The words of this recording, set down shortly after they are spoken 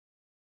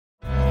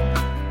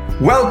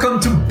Welcome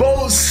to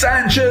Bo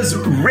Sanchez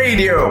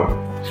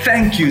Radio.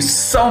 Thank you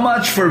so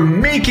much for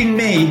making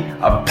me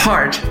a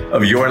part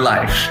of your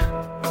life.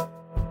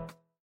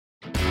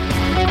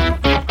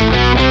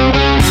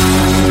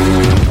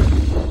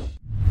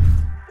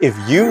 If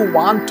you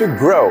want to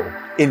grow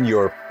in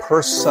your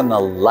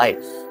personal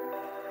life,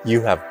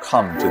 you have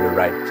come to the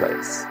right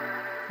place.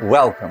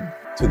 Welcome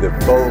to the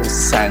Bo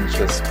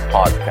Sanchez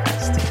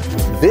Podcast.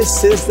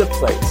 This is the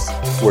place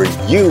where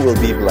you will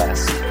be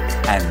blessed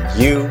and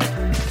you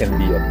can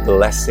be a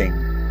blessing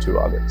to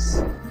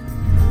others.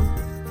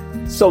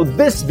 So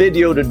this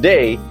video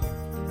today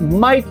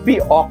might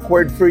be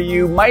awkward for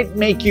you, might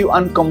make you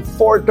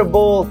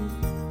uncomfortable,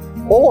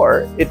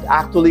 or it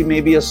actually may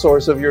be a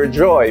source of your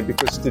joy,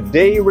 because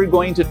today we're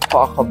going to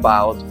talk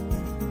about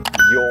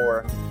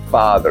your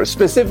father,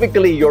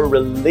 specifically your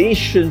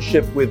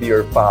relationship with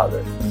your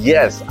father.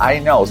 Yes, I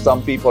know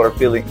some people are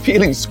feeling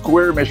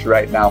squirmish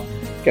right now.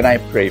 Can I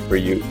pray for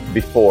you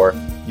before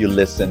you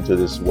listen to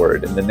this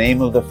word? In the name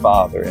of the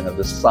Father, and of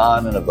the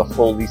Son, and of the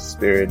Holy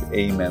Spirit,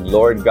 amen.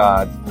 Lord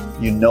God,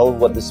 you know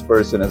what this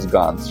person has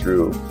gone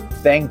through.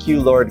 Thank you,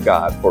 Lord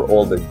God, for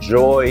all the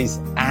joys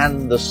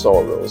and the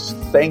sorrows.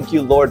 Thank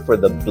you, Lord, for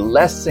the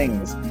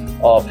blessings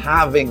of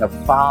having a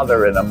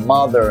father and a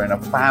mother and a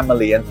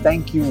family. And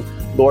thank you,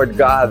 Lord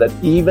God, that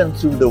even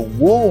through the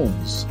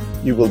wounds,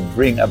 you will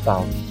bring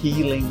about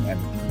healing and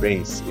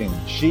grace. In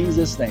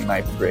Jesus' name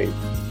I pray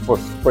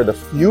for the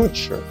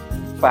future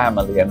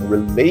family and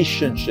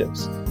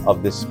relationships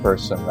of this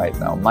person right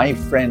now. My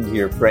friend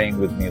here praying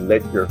with me,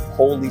 let your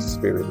Holy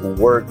Spirit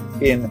work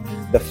in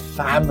the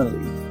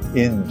family.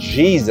 In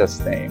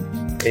Jesus' name,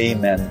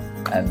 amen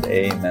and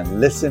amen.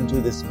 Listen to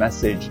this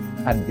message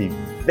and be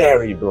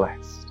very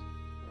blessed.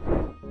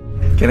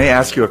 Can I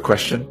ask you a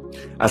question?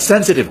 A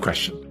sensitive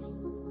question.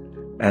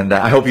 And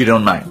I hope you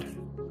don't mind.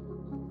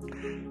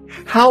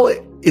 How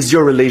is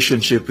your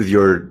relationship with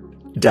your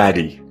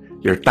daddy,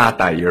 your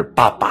tata, your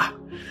papa,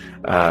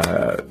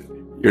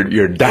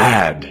 your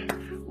dad?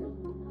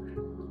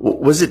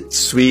 Was it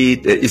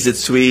sweet? Is it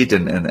sweet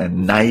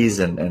and nice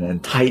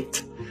and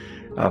tight?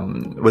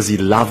 Was he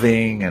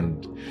loving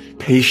and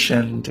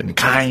patient and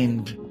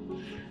kind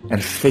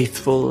and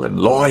faithful and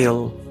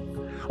loyal?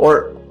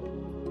 Or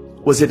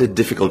was it a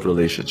difficult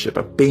relationship,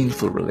 a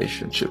painful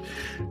relationship?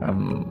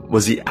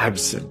 Was he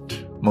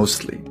absent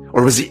mostly?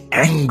 Or was he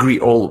angry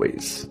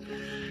always?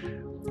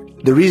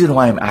 The reason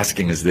why I'm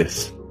asking is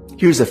this.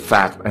 Here's a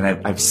fact, and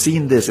I've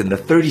seen this in the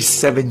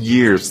 37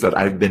 years that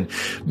I've been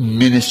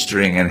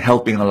ministering and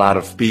helping a lot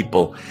of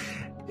people,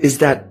 is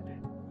that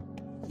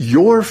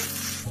your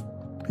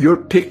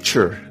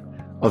picture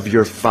of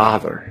your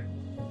father,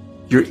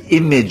 your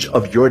image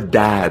of your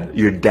dad,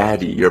 your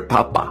daddy, your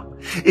papa,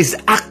 is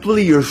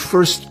actually your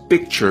first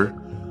picture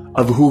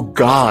of who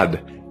God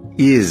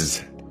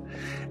is.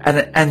 And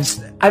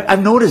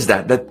I've noticed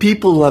that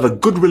people who have a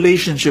good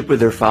relationship with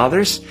their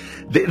fathers,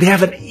 they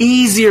have an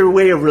easier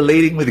way of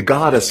relating with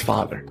God as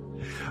Father.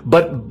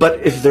 But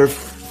if their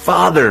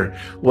father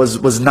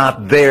was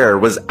not there,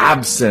 was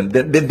absent,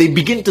 then they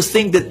begin to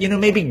think that,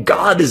 maybe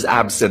God is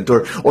absent,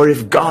 or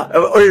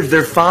if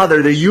their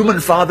father, their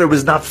human father,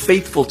 was not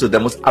faithful to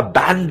them, was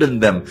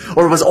abandoned them,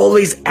 or was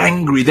always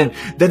angry, then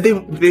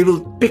they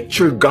will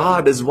picture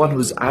God as one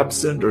who's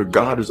absent, or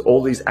God who's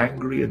always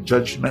angry and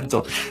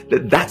judgmental.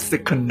 That's the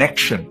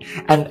connection.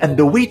 And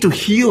the way to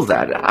heal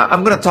that,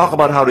 I'm going to talk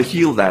about how to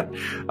heal that,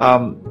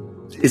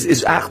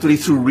 is actually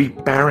through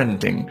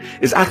reparenting,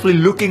 is actually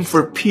looking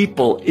for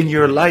people in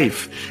your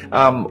life.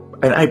 And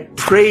I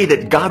pray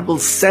that God will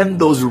send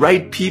those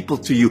right people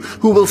to you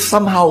who will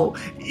somehow,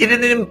 in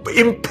an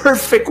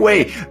imperfect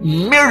way,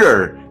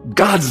 mirror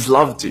God's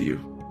love to you.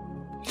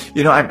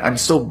 I'm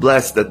so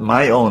blessed that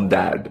my own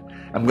dad,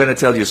 I'm going to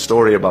tell you a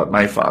story about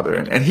my father.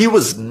 And he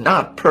was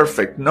not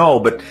perfect, no,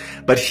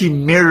 but he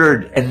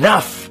mirrored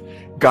enough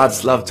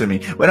God's love to me.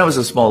 When I was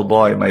a small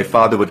boy, my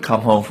father would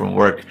come home from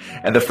work,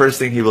 and the first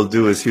thing he will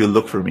do is he'll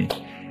look for me.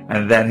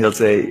 And then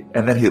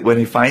when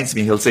he finds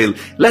me, he'll say,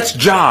 "Let's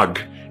jog."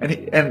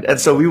 And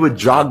so we would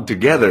jog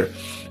together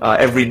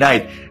every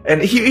night. And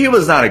he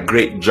was not a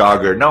great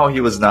jogger. No,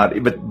 he was not.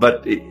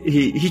 But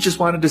he just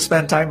wanted to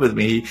spend time with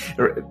me.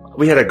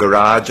 We had a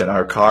garage, and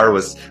our car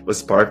was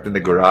parked in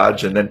the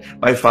garage. And then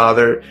my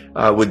father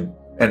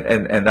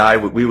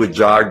we would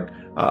jog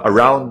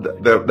around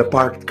the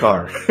parked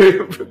car.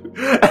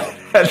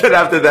 And then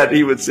after that,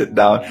 he would sit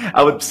down.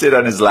 I would sit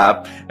on his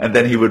lap, and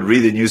then he would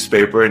read the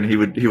newspaper, and he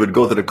would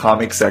go to the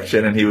comic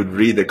section, and he would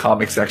read the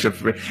comic section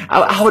for me.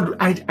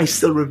 I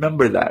still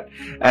remember that.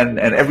 And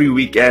every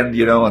weekend,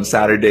 on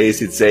Saturdays,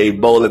 he'd say,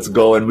 "Bo, let's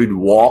go," and we'd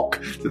walk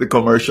to the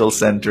commercial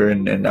center,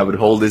 and I would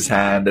hold his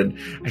hand, and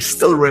I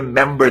still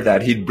remember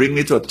that. He'd bring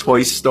me to a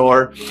toy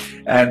store,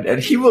 and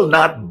he will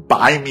not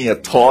buy me a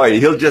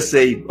toy. He'll just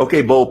say,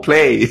 "Okay, Bo,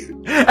 play."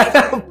 And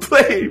I'll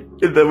play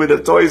with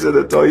the toys in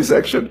the toy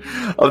section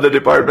of the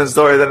department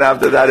store. And then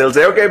after that, he'll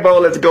say, "Okay, Bo,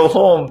 let's go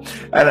home."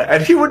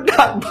 And he would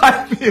not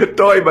buy me a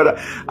toy, but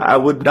I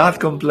would not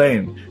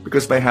complain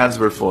because my hands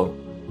were full.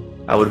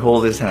 I would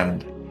hold his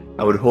hand.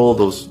 I would hold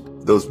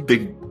those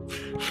big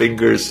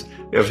fingers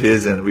of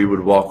his, and we would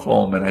walk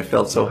home, and I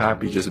felt so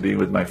happy just being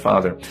with my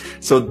father.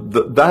 So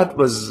that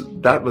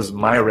was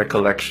my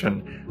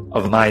recollection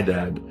of my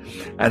dad.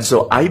 And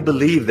so I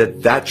believe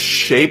that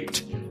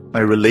shaped my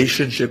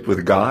relationship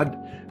with God,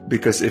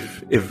 because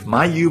if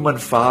my human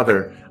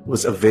father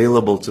was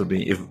available to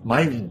me, if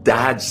my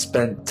dad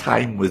spent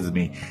time with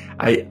me,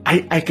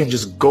 I can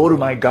just go to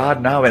my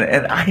God now,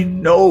 and I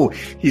know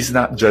he's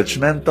not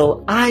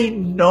judgmental. I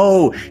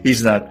know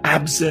he's not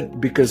absent,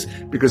 because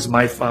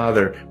my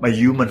father, my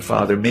human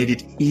father, made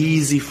it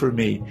easy for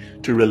me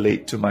to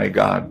relate to my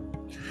God.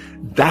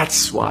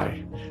 That's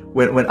why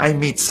when I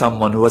meet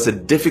someone who has a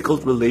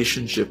difficult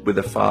relationship with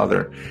a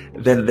father,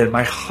 then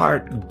my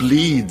heart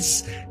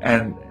bleeds,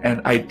 and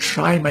I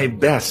try my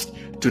best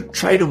to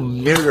try to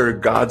mirror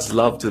God's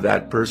love to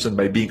that person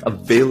by being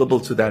available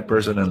to that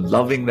person and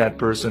loving that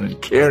person and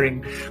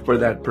caring for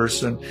that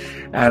person.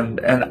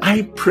 And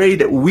I pray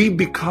that we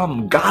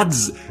become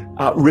God's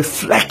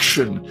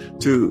reflection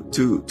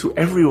to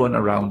everyone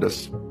around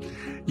us.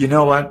 You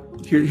know what?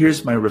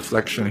 Here's my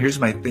reflection. Here's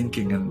my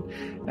thinking.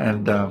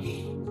 And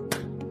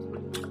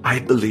I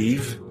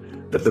believe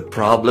that the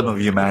problem of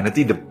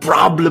humanity, the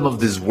problem of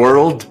this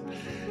world,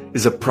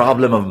 is a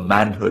problem of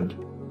manhood.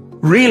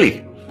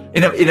 Really.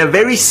 In a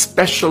very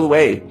special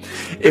way.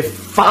 If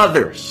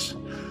fathers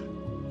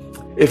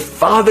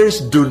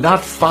do not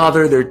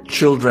father their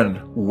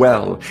children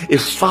well,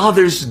 if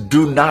fathers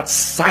do not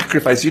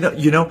sacrifice,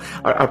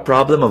 our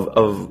problem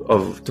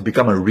of to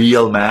become a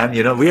real man,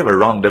 we have a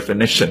wrong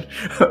definition.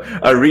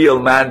 A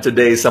real man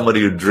today is somebody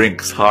who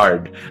drinks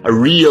hard. A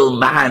real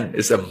man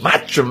is a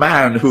macho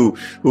man who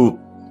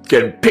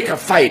can pick a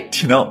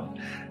fight,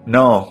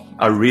 No,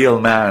 a real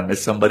man is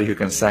somebody who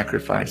can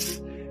sacrifice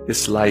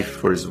his life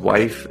for his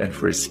wife and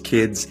for his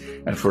kids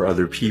and for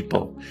other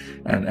people,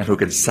 and who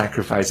can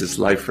sacrifice his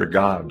life for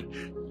God.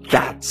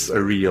 That's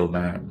a real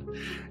man.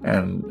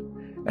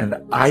 And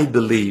I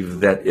believe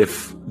that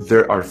if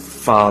there are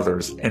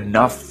fathers,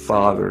 enough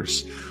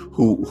fathers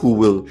who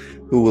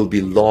will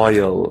be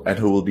loyal and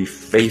who will be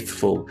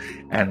faithful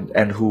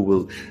and who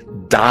will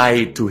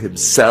die to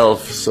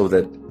himself so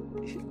that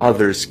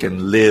others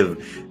can live,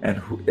 and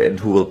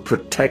who will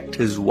protect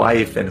his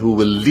wife, and who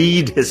will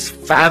lead his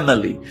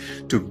family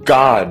to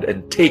God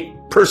and take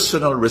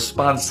personal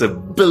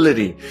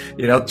responsibility,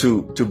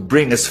 to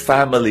bring his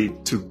family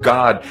to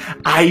God,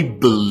 I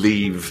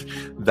believe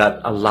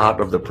that a lot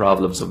of the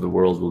problems of the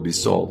world will be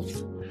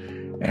solved.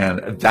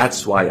 And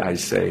that's why I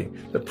say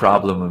the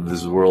problem of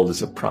this world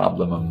is a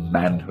problem of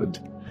manhood.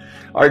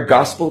 Our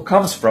gospel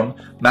comes from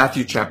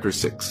Matthew chapter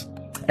 6.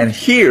 And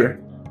here,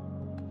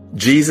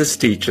 Jesus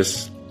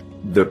teaches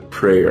the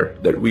prayer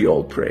that we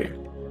all pray.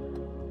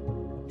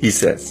 He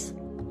says,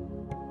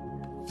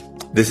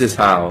 this is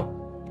how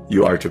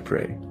you are to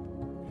pray.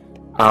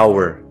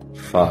 Our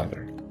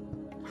Father,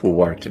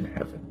 who art in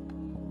heaven.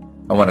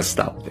 I want to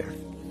stop there.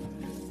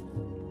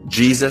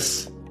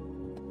 Jesus,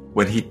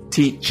 when he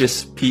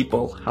teaches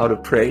people how to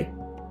pray,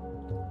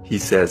 he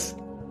says,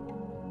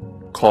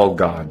 call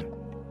God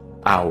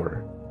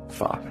our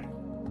Father.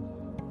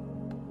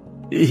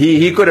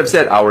 He could have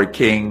said our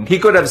King. He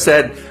could have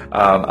said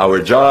our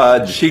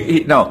Judge.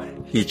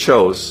 He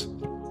chose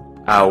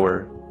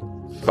our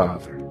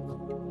Father,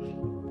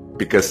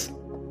 because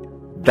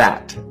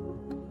that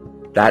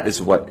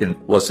is what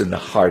was in the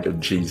heart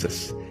of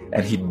Jesus,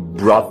 and he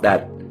brought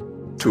that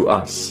to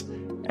us,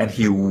 and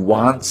he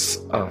wants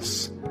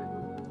us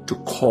to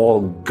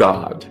call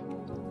God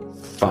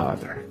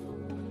Father.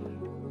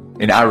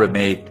 In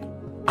Aramaic,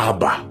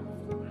 Abba,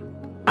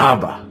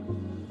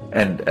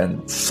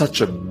 and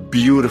such a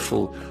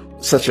beautiful,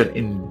 such an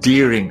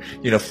endearing,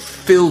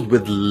 filled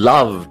with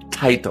love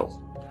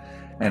title.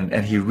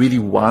 And he really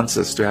wants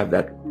us to have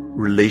that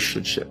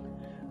relationship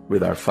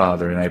with our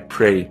Father. And I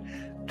pray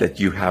that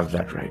you have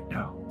that right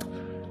now.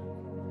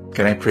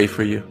 Can I pray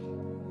for you?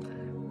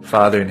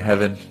 Father in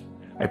heaven,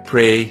 I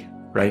pray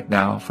right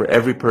now for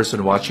every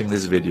person watching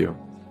this video.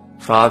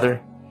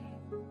 Father,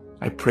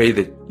 I pray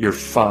that your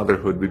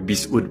fatherhood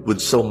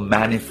would so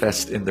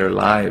manifest in their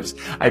lives.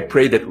 I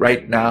pray that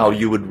right now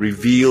you would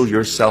reveal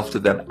yourself to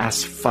them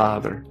as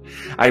Father.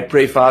 I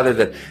pray, Father,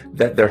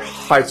 that their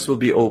hearts will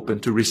be open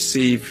to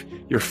receive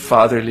your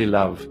fatherly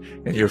love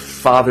and your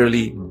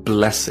fatherly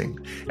blessing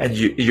and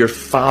your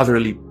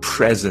fatherly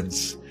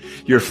presence,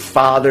 your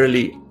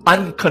fatherly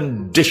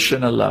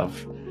unconditional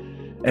love.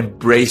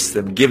 Embrace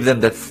them. Give them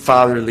that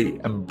fatherly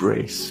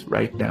embrace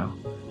right now,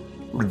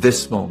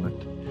 this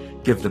moment.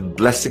 Give them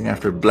blessing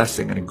after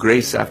blessing and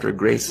grace after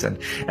grace, and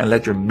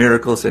let your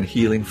miracles and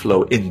healing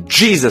flow in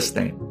Jesus'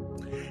 name.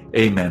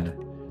 Amen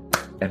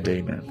and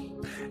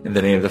amen. In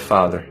the name of the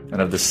Father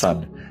and of the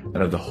Son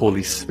and of the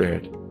Holy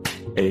Spirit.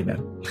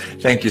 Amen.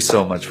 Thank you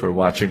so much for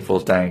watching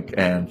Full Tank,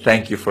 and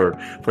thank you for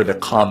the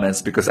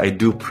comments, because I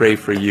do pray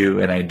for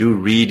you and I do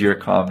read your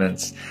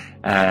comments.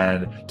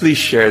 And please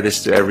share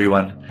this to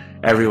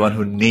everyone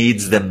who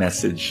needs the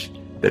message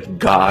that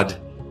God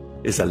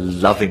is a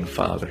loving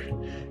Father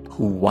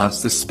who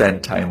wants to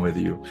spend time with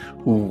you,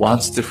 who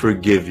wants to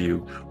forgive you,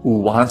 who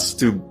wants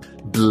to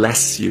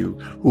bless you,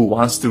 who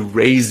wants to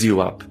raise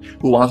you up,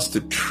 who wants to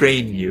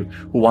train you,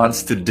 who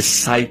wants to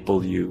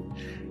disciple you,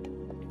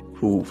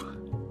 who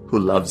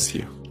loves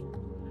you.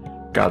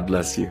 God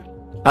bless you.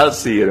 I'll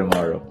see you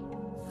tomorrow.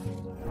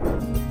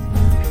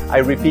 I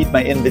repeat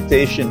my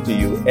invitation to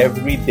you.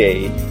 Every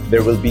day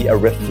there will be a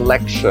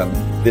reflection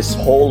this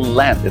whole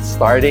Lent. It's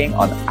starting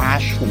on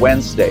Ash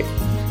Wednesday.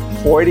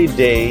 40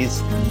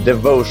 days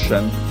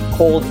devotion,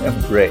 cold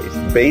embrace,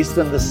 based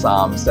on the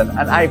Psalms. And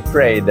I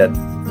pray that,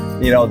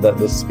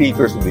 the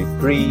speakers will be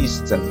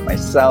priests and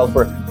myself.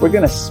 We're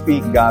going to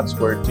speak God's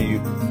word to you.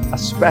 A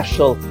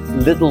special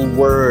little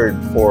word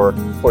for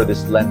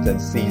this Lenten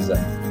season.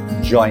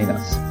 Join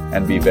us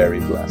and be very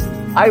blessed.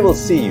 I will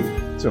see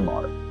you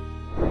tomorrow.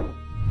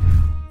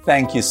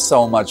 Thank you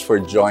so much for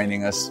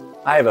joining us.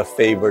 I have a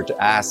favor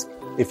to ask.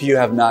 If you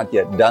have not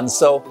yet done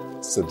so,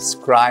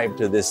 subscribe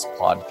to this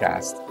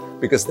podcast,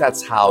 because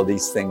that's how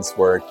these things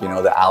work,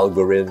 the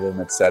algorithm,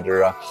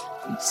 etc.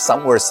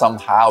 Somewhere,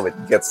 somehow it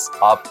gets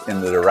up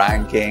into the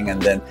ranking,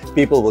 and then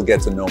people will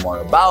get to know more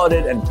about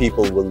it, and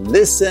people will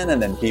listen,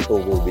 and then people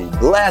will be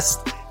blessed,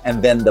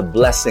 and then the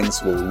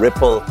blessings will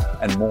ripple,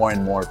 and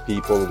more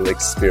people will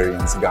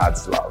experience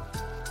God's love.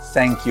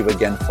 Thank you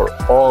again for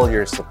all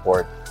your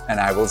support, and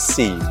I will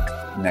see you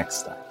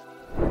next time.